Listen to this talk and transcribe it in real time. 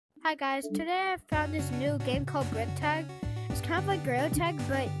Hi guys, today I found this new game called Brick Tag. It's kind of like Gorilla Tag,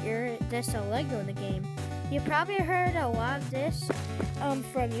 but you're just a Lego in the game. You probably heard a lot of this from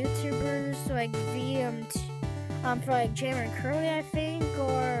YouTubers like for like Jammer and Curly, I think,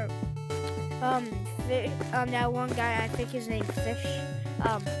 or that one guy, I think his name Fishy,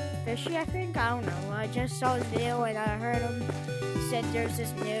 I think. I don't know. I just saw his video and I heard him said there's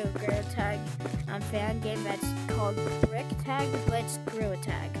this new Gorilla Tag fan game that's called Brick Tag, but it's Gorilla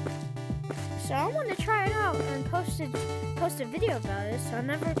Tag. So I want to try it out and post a video about it. So I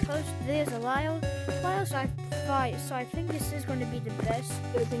never post videos a while, so I think this is going to be the best.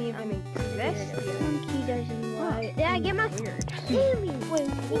 Doesn't even make sense. Monkey doesn't lie. Did I get my camera? Wait,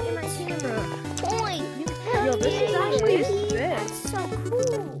 get my camera. Point. Yo, this is actually sick. That's so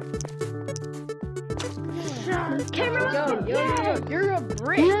cool. Camera mode. Yo, You're a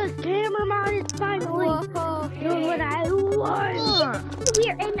brick. Yes, camera mode is finally doing what I want.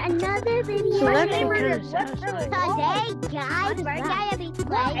 We're in another video. So that's Today, what guys, we're gonna be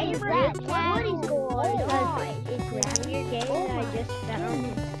playing that. What is going on? It's a weird game that I just found.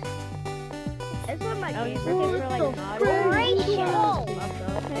 It's one of my games.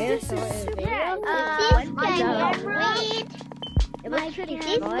 It was pretty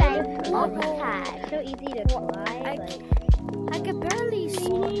fun. So easy to fly. I could barely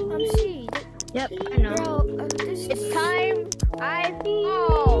see. Yep, I know. Bro, It's time. I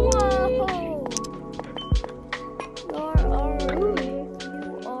fall. Whoa. You are alone.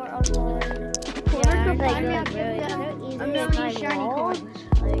 A million shiny coins.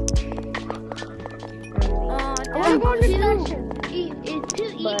 I'm going to It's too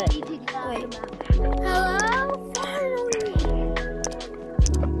easy to get out of the map. Hello? Finally!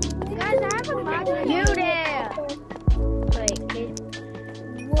 Guys, I have a mod. You there?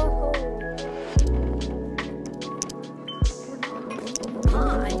 Whoa.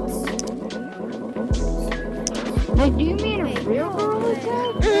 Wait, do you mean a real Gorilla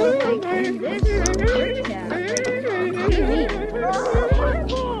Tag?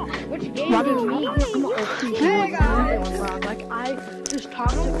 Which game do you mean? Hey guys! Like, I just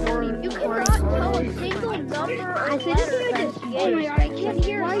talked to Corey. You cannot tell a single number or letter. Oh my god, I can't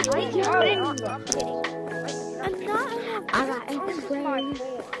hear you. I'm not. I got Instagram.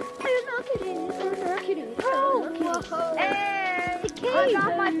 I'm not kidding. Hey! I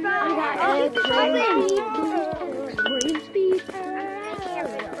got my phone. I got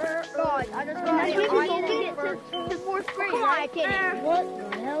God, I just got it. I did it to fourth grade. Come on, I did it.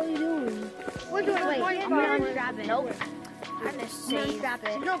 What the hell are you doing? We're doing Wait, I'm gonna unstrap it. Nope. I'm gonna save Unstrap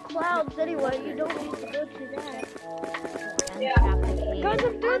it. no clouds anyway. You don't need to go to that. Guys,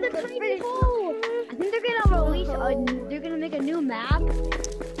 I'm doing the tiny hole. I think they're gonna release they're gonna make a new map.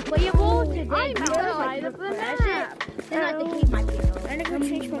 Playable today. I'm outside of the map. Then I have to keep my channel. I'm gonna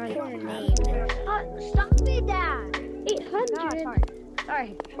change my corner name. Stop me, Dad. 800.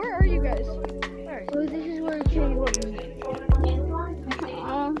 Alright, where are you guys? So this is where it's changed.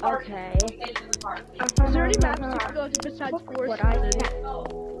 Okay. Is there any maps you can go to besides Forest?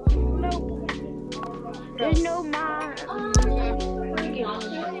 Nope. There's no map.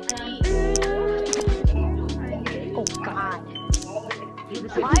 Oh God.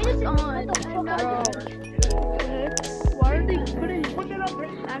 Why is it on? Why are they putting it up?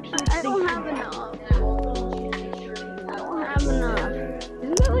 Actually, I don't have enough.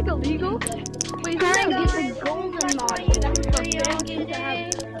 Isn't that like illegal? Wait, Can I get the golden model?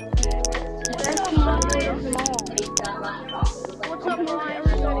 What's up, Ryan?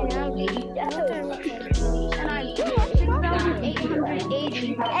 And I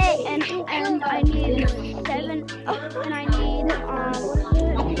 6,880. And I need 7. And I need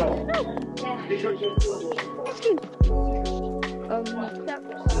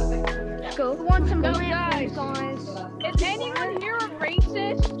let's go. Who wants some guys? Is anyone here a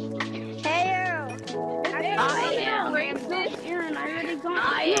racist? Hey, I am racist. Aaron, I already got.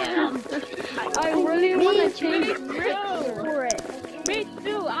 I am. I really want to change for it. Me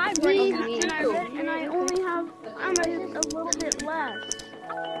too. I'm Please, racist. and I only have. I'm just a little bit less.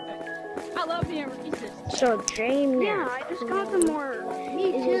 I love being racist. So Jamie. Yeah, I just got some more.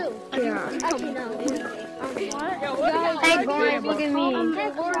 Me too. Yeah. Actually, no. Hey guys, look at me.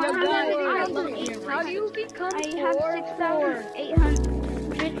 How do you become I have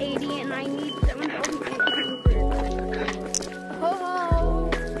 6,880 and I need 7,800. Ho ho!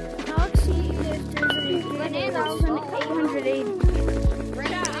 I'll see if there's any 1,880.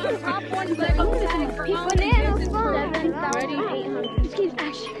 top one banana Banana 7,800. This game's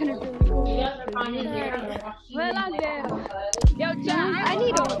actually gonna be really Yo, Jack, I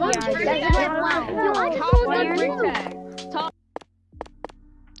need a one. Top one brick tag.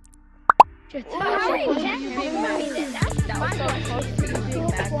 How are you being mad? That was so close to you being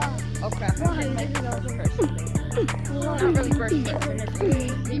mad. Oh crap, I should make it first person. Not really first person, it's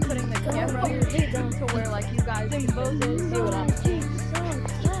me putting the camera to where like you guys can both see what I'm doing.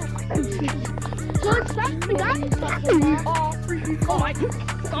 So it's that the guy? Oh my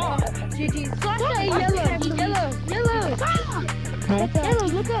god. GG's. Yellow. Yellow,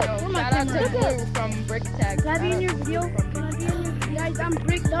 look up. Yo, shout out to Blue from Brick Tag. Can I be in your video? Guys, I'm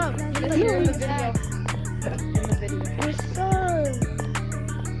bricked up. Yes, you're in the video. Yes, sir.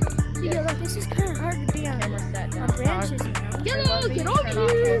 Yeah, look, this is kind of hard to be on branches. Yellow, get over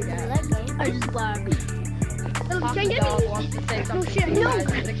here. I just lagged. Hockey Dog wants to say something to you guys.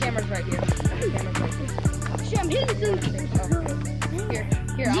 The camera's right here. Shit, I'm hitting this.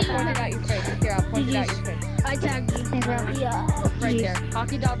 Here, I'll point it out your face. Here, I'll point it out your face. I tagged you. Right there.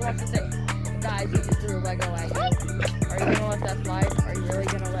 Hockey Dog wants to say, guys, he just threw a Lego at you. Are you gonna let that slide? Are you really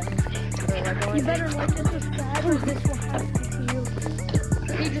gonna let him throw a Lego at you? You better like and subscribe or this will happen to you.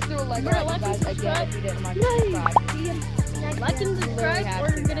 He just threw a Lego at you guys again if you didn't like and subscribe. Like and subscribe or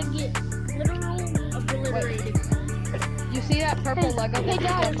you're gonna get literal obliterated. You see that purple Lego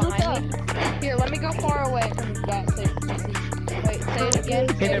that's behind me? Here, let me go far away from you guys so you can see. Wait, say it again.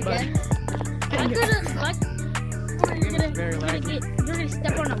 Say it again. I'm gonna like or you're gonna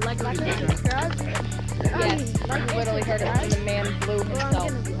step on a Lego. Like and subscribe. Yes, you literally heard it from the man Blue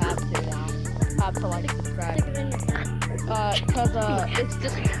himself. You have to now. Have to like subscribe. Cause it's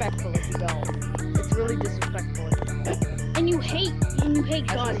disrespectful if you don't. It's really disrespectful if you don't. And you hate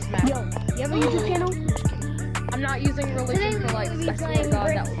God. Yo, you ever use your channel? I'm not using religion for like sexual God.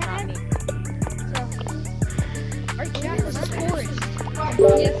 That was not me.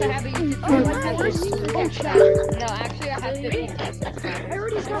 Yes, I have a YouTube channel. No, actually, I have 50 subscribers. I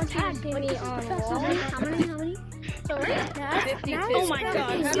already got tagged. How many? 50. Oh my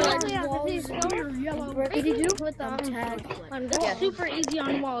god. What did you do? That's super easy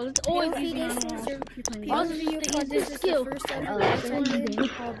on walls. It's always easy on walls. This is skill.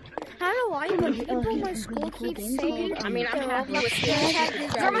 How do I know people in my school keep saying? I mean, I'm happy with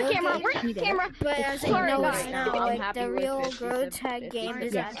Where's my camera? Where's the camera? But I was like, no, it's not. Like, the real Grow Tag game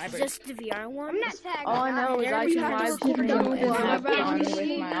is just the VR one. I'm not tagged. All I know is I can live stream and have fun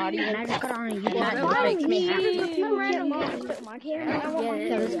with my audience. That just makes me happy. This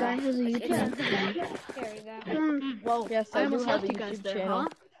guy has a YouTube. Well, yes, I do have a YouTube channel.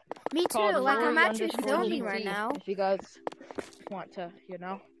 Me too. Like, I'm actually filming right now. If you guys want to, you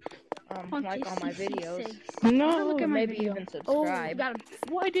know, like all my videos. No, maybe even subscribe.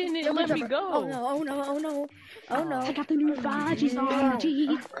 Why didn't it let me go? Oh no. I got the new badges on.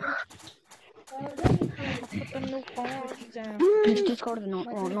 Just go to the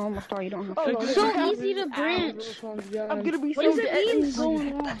normal store. You don't have to. It's so easy to branch. I'm gonna be What does it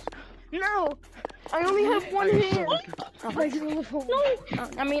mean? No, I only have one hand.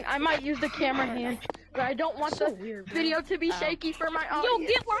 I mean, I might use the camera hand, but I don't want the video to be shaky for my audience. Yo,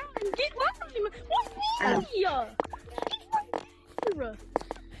 get line. What's me?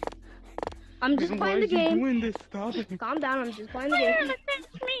 I'm just playing the game. Calm down, I'm just playing the game.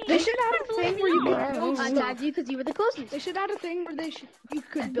 They should have a thing where you could build I stuff. tagged you because you were the closest. They should add a thing where you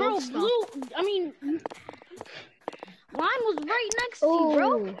could Bro, build stuff. Blue, I mean, Lime was right next to you,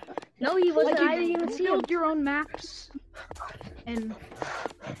 bro. No, he wasn't. I didn't even see him. Build your own maps. And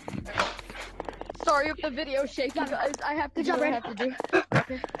Sorry if the video's shaky, guys. I have to do what I have to do.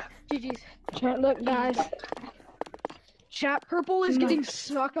 Okay. GG's. look, guys. Chat Purple is getting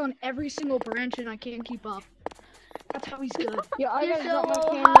stuck on every single branch, and I can't keep up. That's how he's good. Yeah, I gotta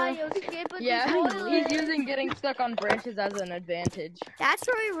drop my camera. Yeah, he's using getting stuck on branches as an advantage. That's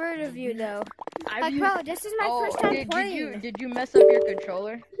really rude of you, though. Like, bro, this is my first time playing. Did you mess up your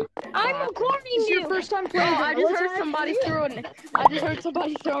controller? I'm recording It's you. your first time Oh, playing. I just heard somebody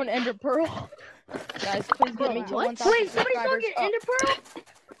throw an Ender Pearl. Guys, please get me to 1,000 Wait, somebody's subscribers. talking Ender Pearl?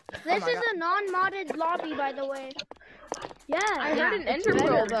 This my is God. a non-modded lobby, by the way. Yeah. I heard an Ender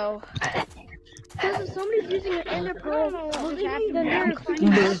Pearl though. Because if somebody's using an Ender Pearl, then they're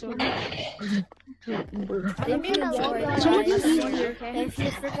If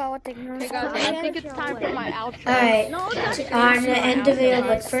you forgot what the Hey guys, I think it's time for my outro. Alright, I'm gonna end the video,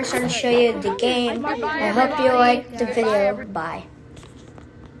 but first I'm gonna show you the game. I hope you like the video. Bye.